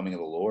about the coming of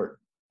the Lord.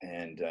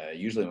 And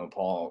usually when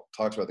Paul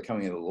talks about the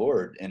coming of the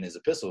Lord in his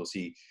epistles,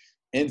 he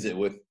ends it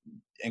with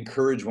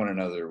encourage one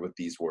another with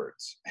these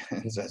words.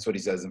 And so that's what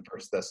he says in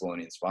 1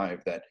 Thessalonians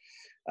 5, that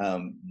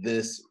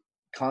this,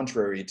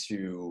 contrary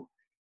to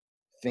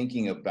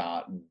thinking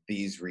about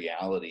these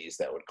realities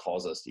that would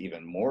cause us to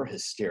even more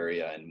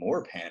hysteria and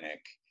more panic,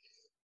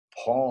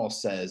 Paul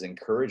says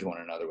encourage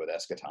one another with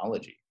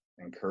eschatology.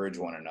 encourage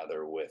one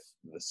another with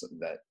this,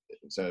 that.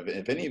 So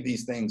if any of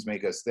these things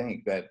make us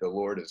think that the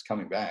Lord is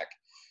coming back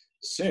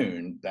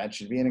soon, that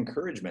should be an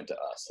encouragement to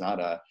us, not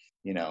a,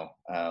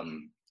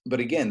 but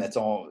again, that's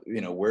all,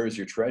 where is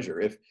your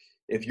treasure?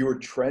 If your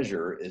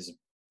treasure is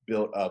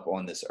built up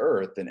on this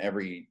earth, then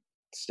every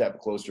step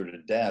closer to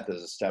death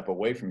is a step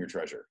away from your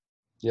treasure.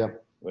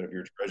 Yep. But if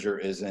your treasure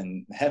is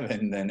in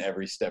heaven, then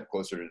every step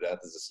closer to death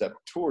is a step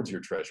towards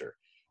your treasure.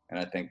 And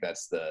I think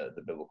that's the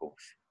biblical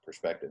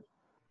perspective.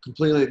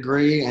 Completely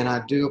agree. And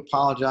I do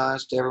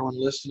apologize to everyone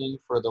listening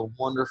for the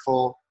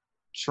wonderful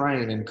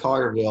train in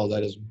Collierville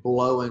that is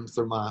blowing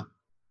through my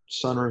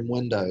sunroom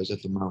windows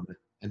at the moment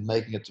and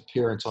making its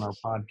appearance on our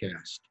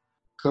podcast.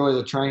 Clearly,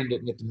 the train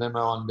didn't get the memo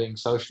on being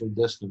socially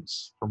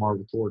distanced from our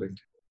recording.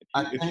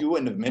 If you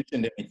wouldn't have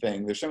mentioned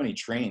anything, there's so many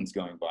trains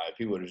going by.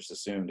 People would have just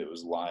assumed it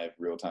was live,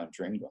 real-time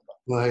train going by.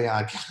 Well, yeah,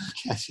 I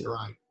guess you're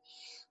right.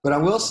 But I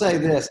will say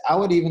this. I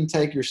would even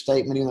take your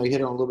statement, even though you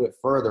hit it a little bit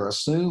further.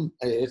 Assume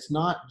it's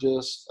not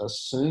just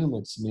assume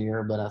it's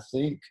near, but I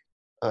think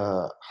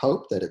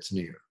hope that it's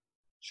near.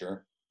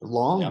 Sure.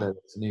 Long that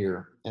it's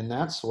near. And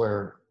that's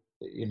where,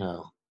 in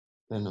a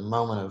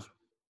moment of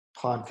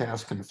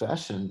podcast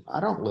confession, I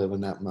don't live in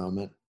that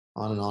moment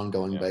on an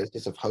ongoing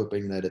basis of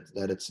hoping that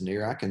it's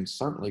near. I can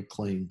certainly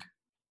cling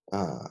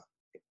to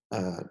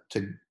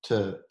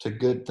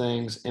good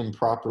things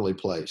improperly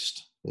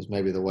placed is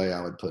maybe the way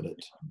I would put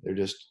it. They're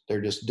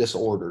just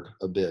disordered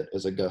a bit,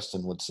 as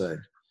Augustine would say.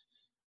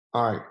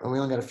 All right, we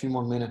only got a few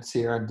more minutes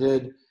here. I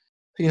did,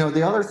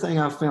 the other thing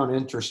I found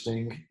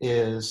interesting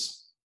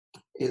is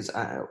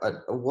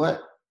one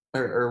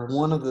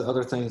of the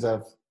other things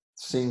I've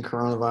seen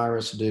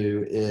coronavirus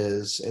do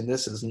is, and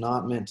this is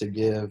not meant to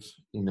give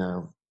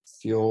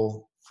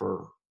fuel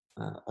for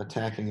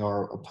attacking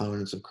our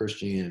opponents of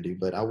Christianity,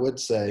 but I would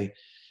say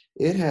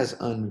it has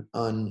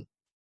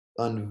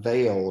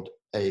unveiled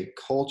a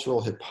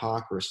cultural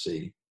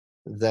hypocrisy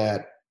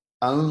that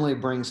only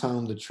brings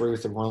home the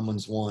truth of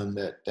Romans 1,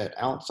 that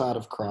outside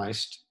of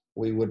Christ,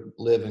 we would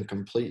live in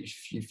complete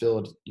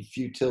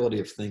futility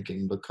of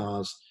thinking,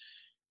 because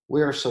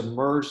we are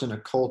submerged in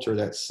a culture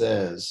that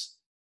says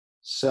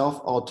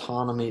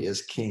self-autonomy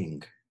is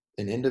king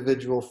and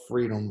individual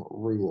freedom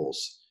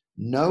rules.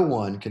 No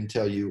one can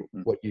tell you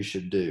what you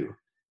should do.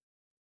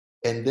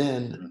 And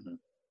then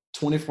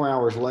 24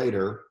 hours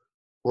later,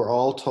 we're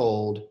all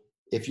told,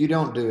 if you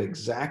don't do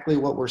exactly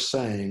what we're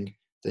saying,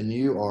 then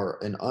you are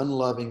an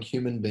unloving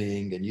human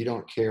being and you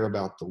don't care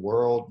about the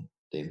world,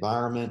 the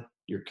environment,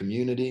 your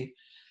community.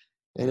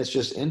 And it's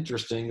just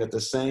interesting that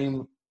the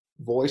same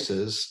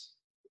voices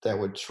that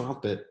would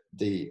trumpet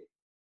the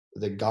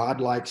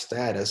godlike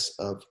status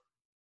of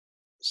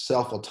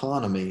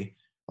self-autonomy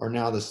are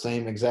now the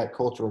same exact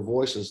cultural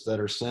voices that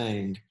are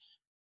saying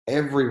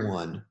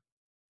everyone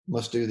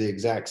must do the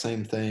exact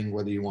same thing,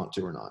 whether you want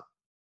to or not.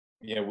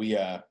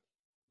 Yeah,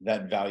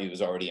 that value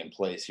is already in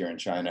place here in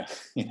China.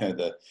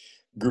 The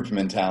group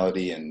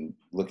mentality and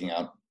looking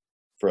out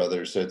for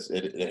others. So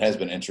it has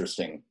been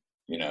interesting,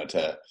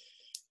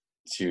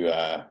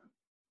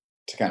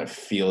 to kind of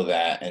feel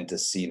that and to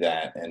see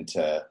that and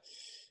to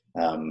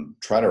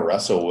try to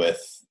wrestle with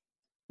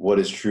what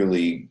is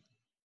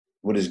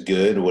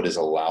good, what is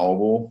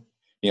allowable.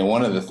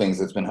 One of the things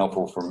that's been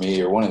helpful for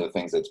me, or one of the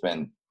things that's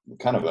been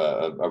kind of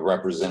a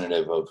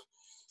representative of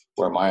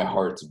where my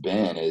heart's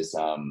been, is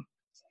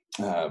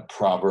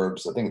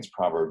Proverbs. I think it's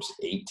Proverbs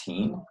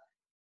 18.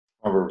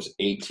 Proverbs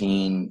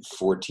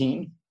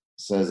 18:14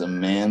 says, "A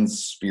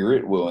man's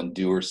spirit will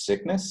endure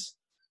sickness,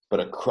 but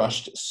a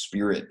crushed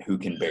spirit who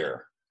can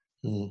bear?"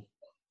 And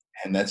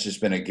that's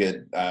just been a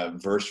good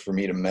verse for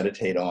me to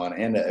meditate on,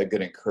 and a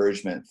good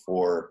encouragement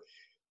for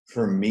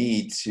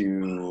me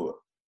to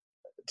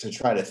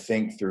try to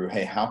think through,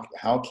 hey, how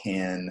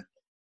can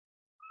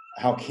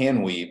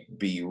we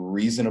be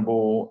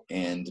reasonable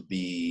and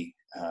be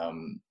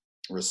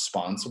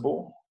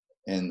responsible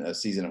in a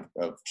season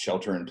of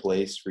shelter in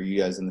place for you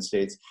guys in the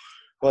States,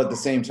 but at the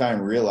same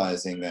time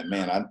realizing that,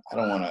 man, I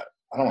don't want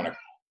to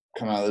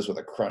come out of this with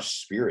a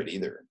crushed spirit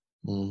either.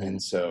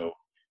 And so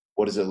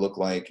what does it look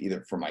like,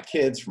 either for my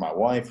kids, for my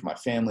wife, for my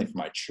family, for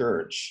my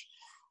church,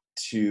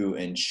 to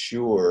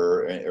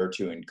ensure or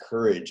to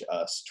encourage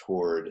us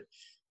toward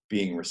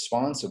being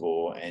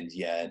responsible and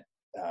yet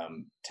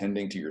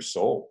tending to your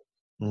soul?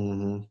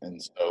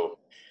 And so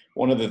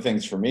one of the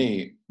things for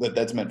me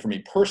that's meant for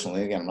me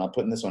personally, again, I'm not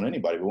putting this on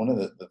anybody, but one of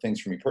the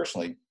things for me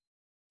personally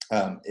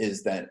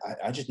is that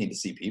I just need to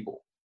see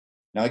people.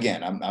 Now,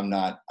 again, I'm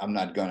not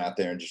going out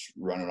there and just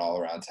running all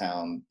around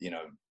town,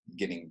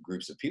 getting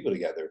groups of people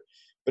together.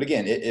 But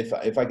again,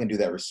 if I can do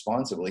that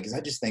responsibly, because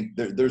I just think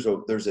there's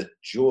a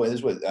joy. This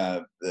is what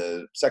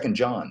the 2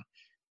 John.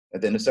 At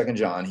the end of 2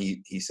 John,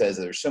 he says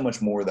that there's so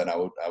much more that I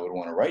would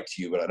want to write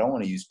to you, but I don't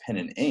want to use pen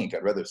and ink.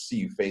 I'd rather see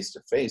you face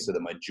to face so that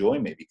my joy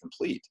may be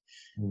complete.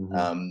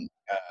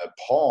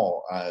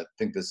 Paul, I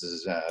think this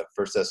is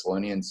 1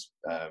 Thessalonians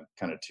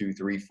kind of 2,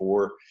 3,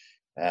 4.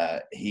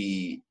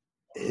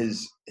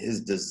 His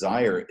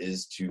desire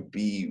is to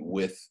be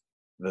with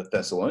the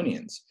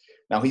Thessalonians.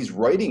 Now he's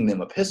writing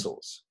them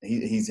epistles.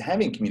 He's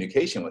having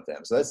communication with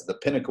them. So that's the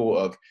pinnacle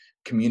of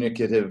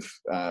communicative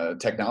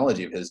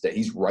technology of his day.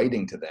 He's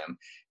writing to them,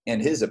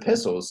 and his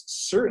epistles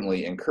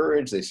certainly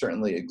encourage. They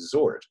certainly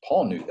exhort.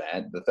 Paul knew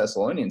that. The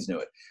Thessalonians knew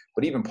it.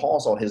 But even Paul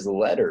saw his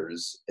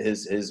letters,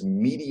 his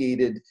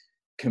mediated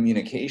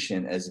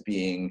communication as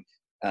being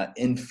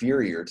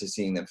inferior to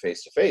seeing them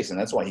face to face. And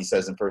that's why he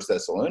says in 1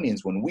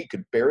 Thessalonians, when we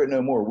could bear it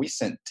no more, we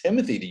sent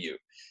Timothy to you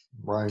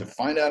to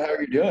find out how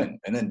you're doing.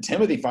 And then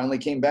Timothy finally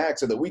came back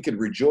so that we could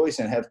rejoice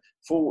and have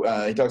full,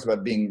 he talks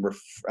about being,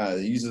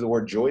 uses the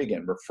word joy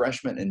again,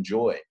 refreshment and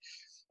joy.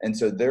 And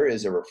so there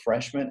is a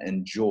refreshment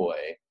and joy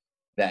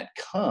that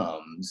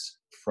comes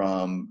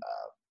from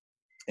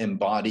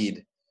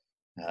embodied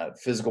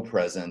physical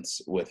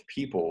presence with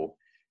people.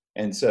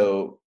 And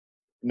so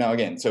now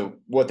again, so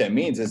what that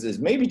means is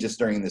maybe just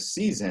during this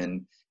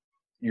season,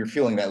 you're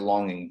feeling that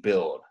longing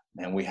build.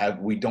 And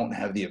we don't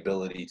have the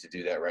ability to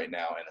do that right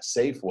now in a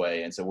safe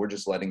way. And so we're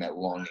just letting that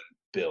longing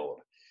build.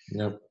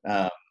 Yep.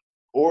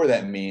 Or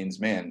that means,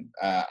 man,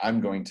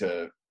 I'm going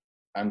to,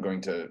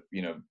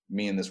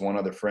 me and this one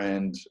other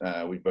friend,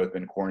 we've both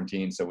been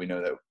quarantined. So we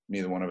know that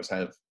neither one of us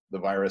have the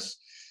virus,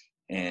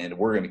 and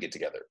we're going to get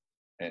together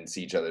and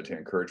see each other, to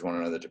encourage one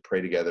another, to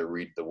pray together,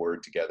 read the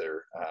word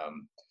together,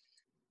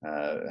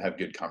 have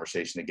good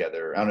conversation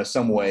together. I don't know,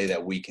 some way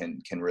that we can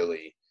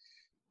really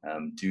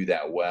do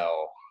that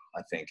well,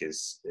 I think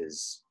is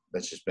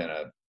that's just been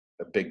a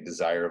big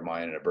desire of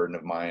mine and a burden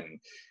of mine.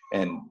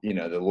 And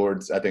the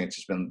Lord's, I think it's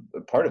just been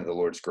a part of the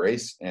Lord's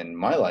grace in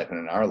my life and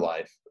in our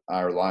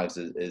lives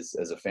is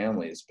as a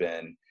family, has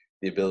been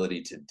the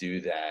ability to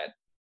do that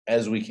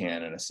as we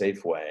can in a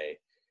safe way,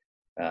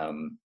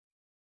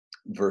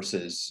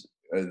 versus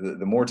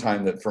the more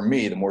time that, for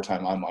me, the more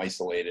time I'm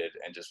isolated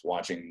and just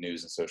watching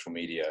news and social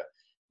media,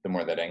 the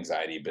more that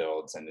anxiety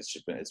builds. And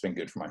it's been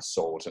good for my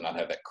soul to not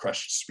have that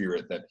crushed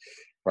spirit that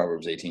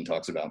Proverbs 18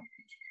 talks about.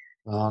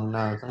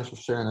 No, thanks for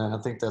sharing that.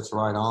 I think that's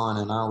right on.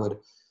 And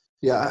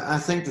I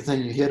think the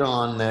thing you hit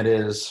on that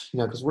is,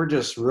 because we're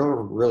just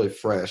really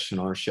fresh in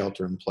our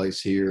shelter in place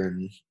here.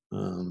 And,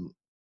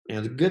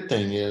 the good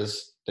thing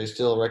is they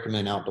still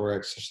recommend outdoor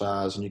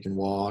exercise, and you can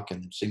walk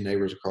and see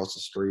neighbors across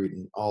the street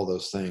and all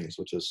those things,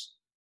 which is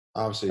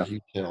obviously a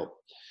huge help.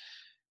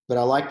 But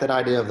I like that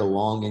idea of the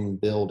longing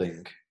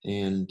building,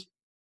 and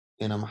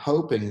I'm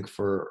hoping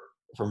for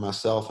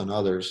myself and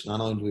others, not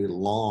only do we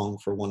long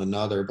for one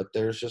another, but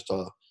there's just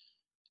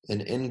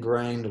an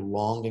ingrained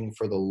longing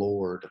for the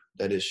Lord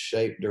that is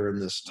shaped during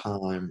this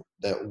time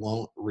that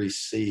won't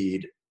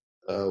recede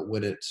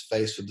when it's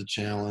faced with the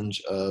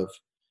challenge of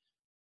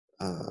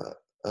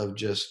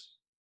just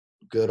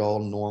good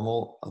old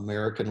normal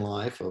American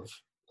life of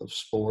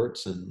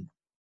sports and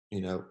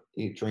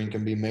eat, drink,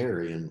 and be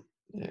merry, and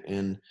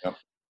Yep.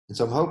 And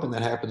so I'm hoping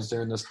that happens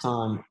during this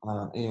time.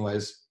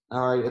 Anyways,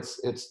 all right,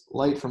 it's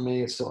late for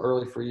me. It's still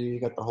early for you. You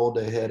got the whole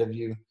day ahead of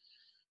you.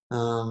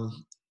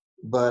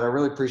 But I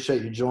really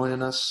appreciate you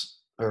joining us,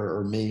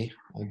 or me,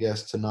 I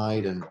guess,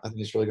 tonight. And I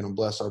think it's really going to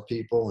bless our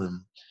people.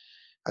 And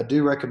I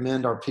do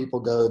recommend our people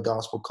go to the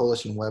Gospel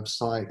Coalition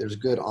website. There's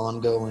good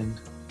ongoing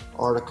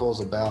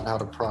articles about how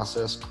to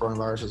process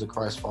coronavirus as a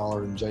Christ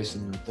follower. And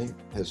Jason, I think,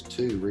 has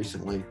 2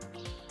 recently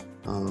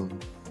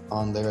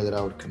on there that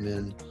I would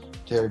commend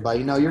to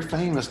everybody. You're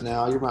famous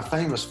now. You're my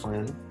famous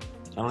friend.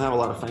 I don't have a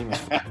lot of famous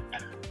friends.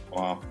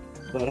 Wow.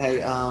 But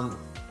hey,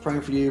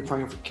 praying for you,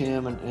 praying for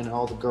Kim and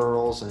all the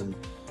girls, and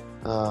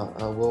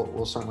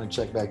we'll certainly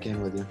check back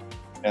in with you.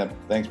 Yeah,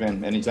 thanks,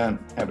 man. Anytime.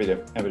 Happy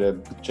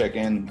to check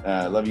in.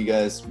 Love you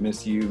guys.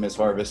 Miss you, Miss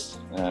Harvest.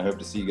 Hope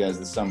to see you guys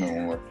this summer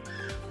when we're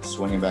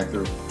swinging back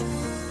through.